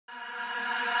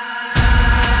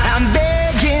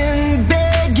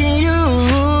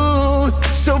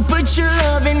put your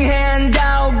loving hand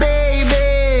out,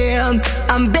 baby.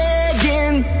 I'm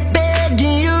begging,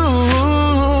 begging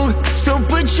you. So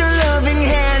put your loving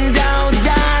hand out,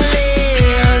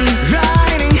 darling.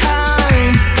 Riding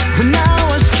high when I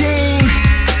was king,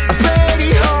 I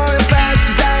played hard and fast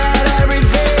 'cause I had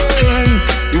everything.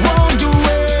 You walked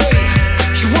away,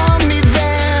 you want me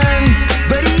then,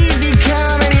 but easy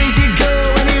come and easy go,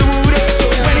 and it wouldn't. So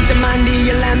anytime I need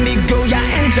you, let me go.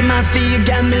 Yeah, anytime I feel you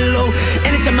got me low.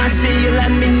 Anytime I see you,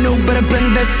 let me know. But I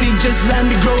plant the seed, just let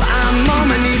me grow. I'm on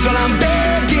my knees while I'm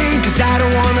begging, 'cause I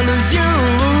don't wanna lose you.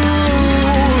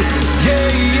 Yeah,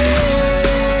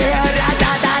 yeah, da,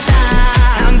 da, da, da.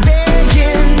 I'm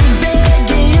begging,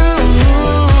 begging you.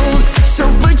 So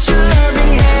put your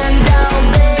loving hand out,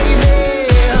 baby.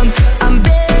 I'm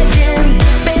begging,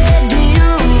 begging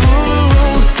you.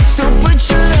 So put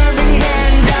your loving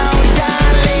hand out,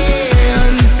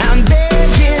 darling. I'm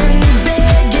begging,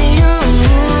 begging you.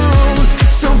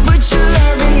 So put your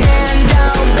loving hand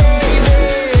out, baby.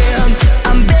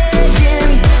 I'm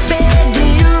begging,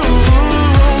 begging you.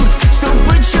 So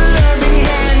put your loving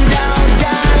hand out,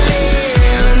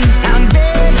 darling. I'm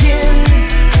begging.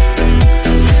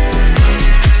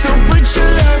 So put your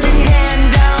loving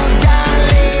hand out,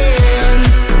 darling.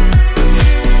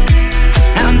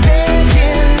 I'm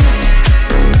begging.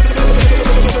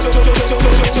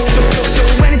 So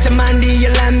anytime I need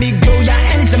you, let me go.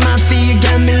 Yeah, anytime I feel you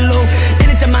got me low.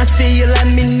 Anytime I see you, let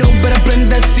me know. But I plant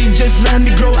the seed, just let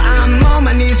me grow. I'm on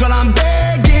my knees while I'm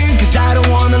begging, 'cause I don't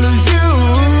wanna lose you.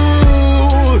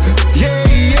 Yeah,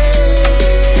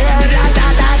 yeah, da, da,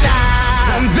 da, da.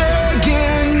 I'm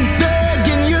begging,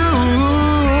 begging you.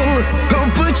 Oh,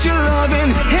 put your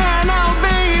loving hand out,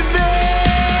 baby.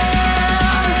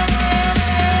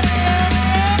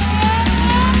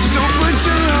 So put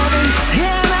your loving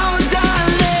hand out,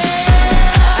 darling.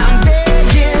 I'm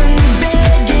begging,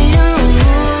 begging you.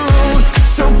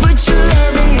 So put your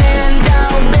loving hand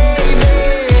out, baby.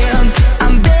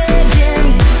 I'm begging,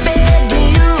 begging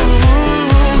you.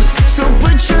 So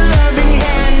put your loving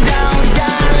hand out,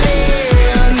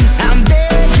 darling. I'm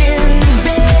begging,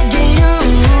 begging you.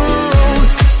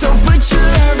 So put your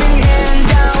loving hand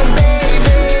out,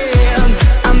 baby.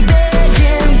 I'm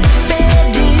begging,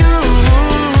 begging you.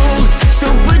 So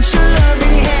put your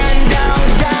loving hand out,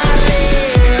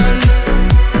 darling.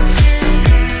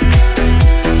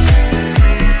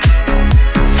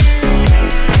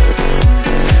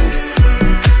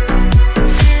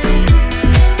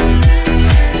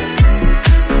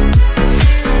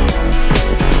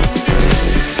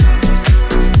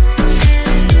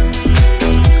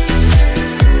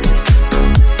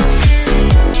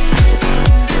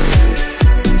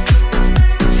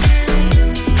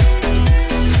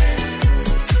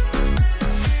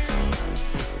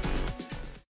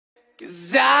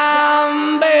 Cause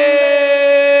I'm begging.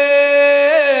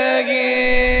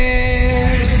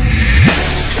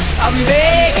 I'm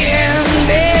begging,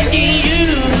 begging you.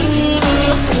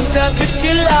 So put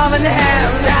your loving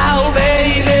hand out,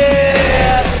 baby.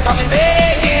 I'm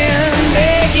begging,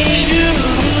 begging you.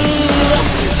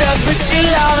 So put your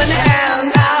loving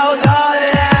hand out,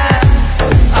 darling.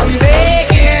 I'm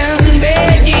begging,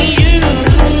 begging you.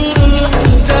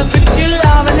 So put your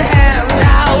loving hand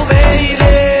out,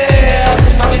 baby.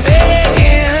 I'm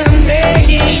begging,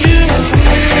 begging you.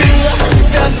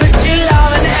 So put your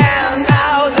loving hand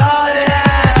out,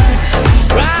 darling.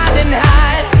 Riding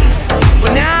high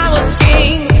when I was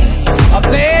king, I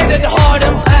played it hard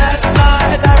and fast,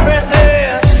 like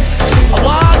everything. I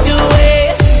walked away,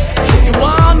 you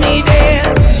want me there,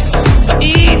 but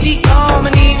easy come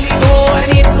and easy go, and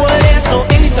it wouldn't. So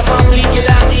anytime I feel you,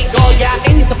 let me go. Yeah,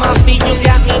 anytime I feel you,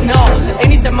 let me know.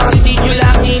 Anytime I see you,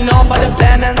 let me know. But the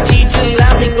plan and see, just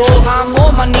let me go. I'm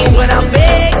on my knees when I'm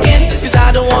begging, 'cause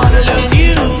I don't wanna lose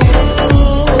you.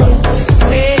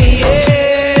 Hey,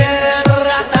 yeah,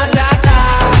 ra-ta-ta-ta.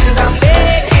 'Cause I'm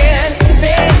begging,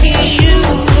 begging you.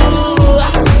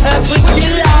 Put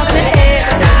your loving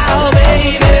hand out,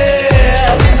 baby.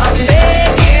 I'm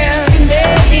begging,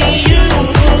 begging you.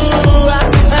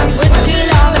 Put your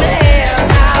loving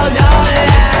hand out,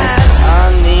 darling. I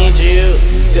need you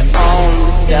to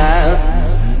understand.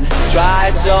 Try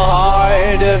so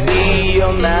hard to be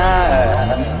your man,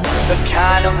 the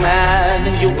kind of man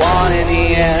you want in the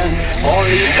end.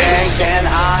 Only then can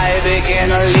I begin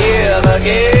to live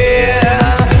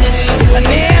again. An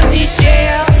empty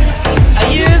shell I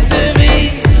used to be,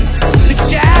 the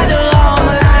shadow of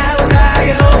my life was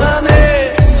hanging over me.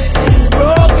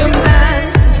 Broken man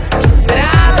that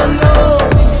I don't know,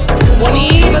 won't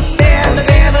even stand, but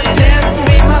never stands to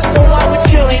me. My soul, why we're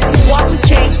chilling, why we're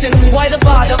chasing, why the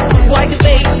bottom, why the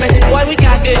basement, why we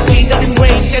got this shit that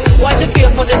embraces, why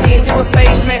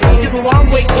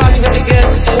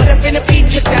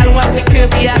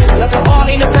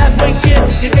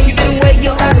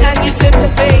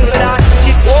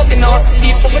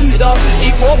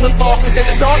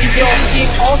your feet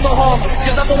also home.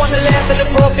 Cause I'm the one that left in a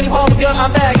broken home. Girl,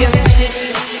 I'm begging.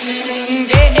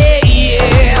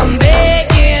 Yeah, I'm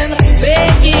begging,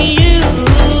 begging you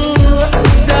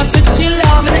to put your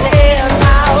love in the hand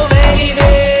now,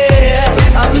 baby.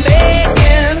 I'm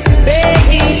begging,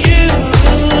 begging you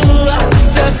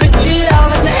to put your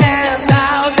love in the hand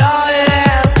now,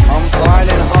 darling. I'm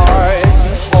finding hard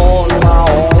to hold my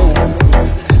own.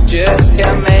 Just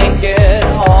can't make it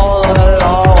all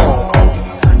alone.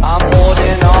 I'm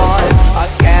holding on, I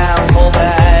can't pull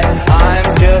back. I'm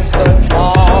just a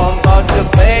call, but your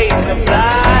face is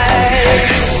black.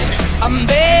 I'm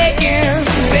begging,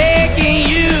 begging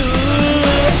you,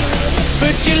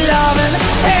 put your loving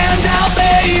hand out,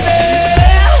 baby.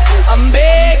 I'm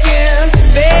begging,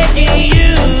 begging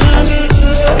you,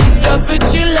 to put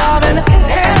your loving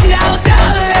hand out,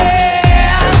 darling.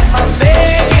 I'm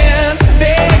begging,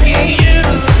 begging you,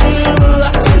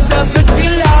 to put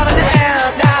your loving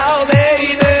hand out,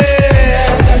 baby.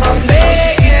 I'm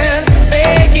begging,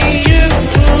 begging you,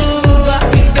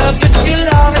 to put your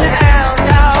loving hand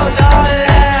out,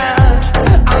 darling.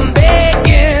 I'm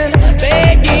begging,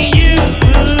 begging you,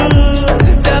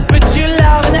 to put your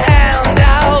loving hand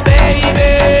out,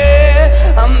 baby.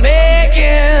 I'm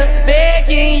begging,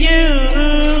 begging you,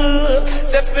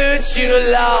 to put your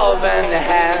loving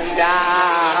hand out.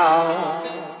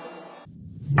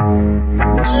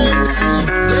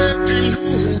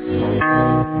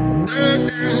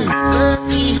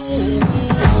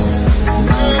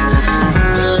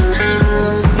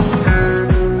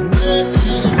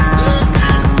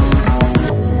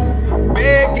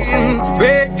 Begging,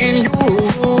 begging you,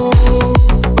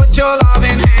 put your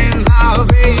loving hands out,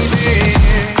 baby.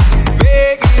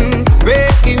 Begging,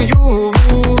 begging you,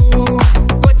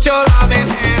 put your loving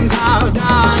hands out,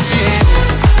 darling.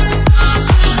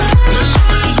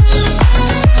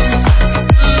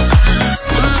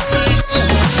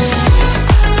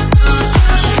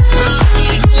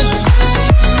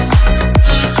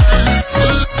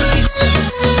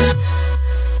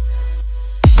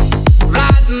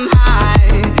 Riding high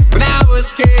when I was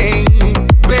king,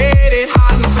 played it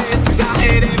hard and fast 'cause I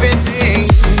had everything.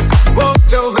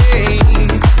 Walked away,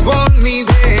 want me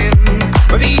then,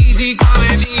 but easy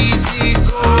coming, easy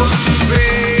going.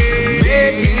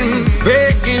 Begging,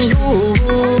 begging you,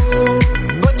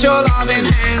 put your loving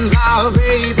hands out,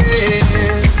 baby.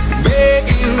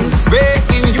 Begging,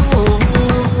 begging you,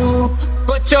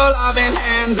 put your loving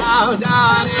hands out,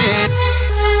 darling.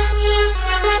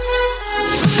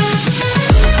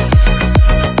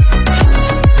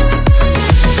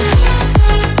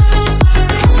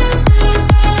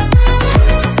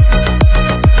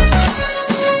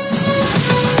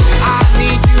 I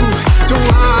need you to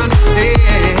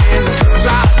understand.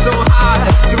 Tried so hard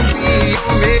to be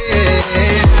your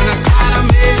man. I gotta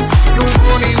make you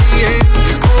want in the end.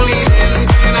 Only then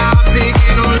can I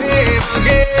begin to live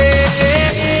again.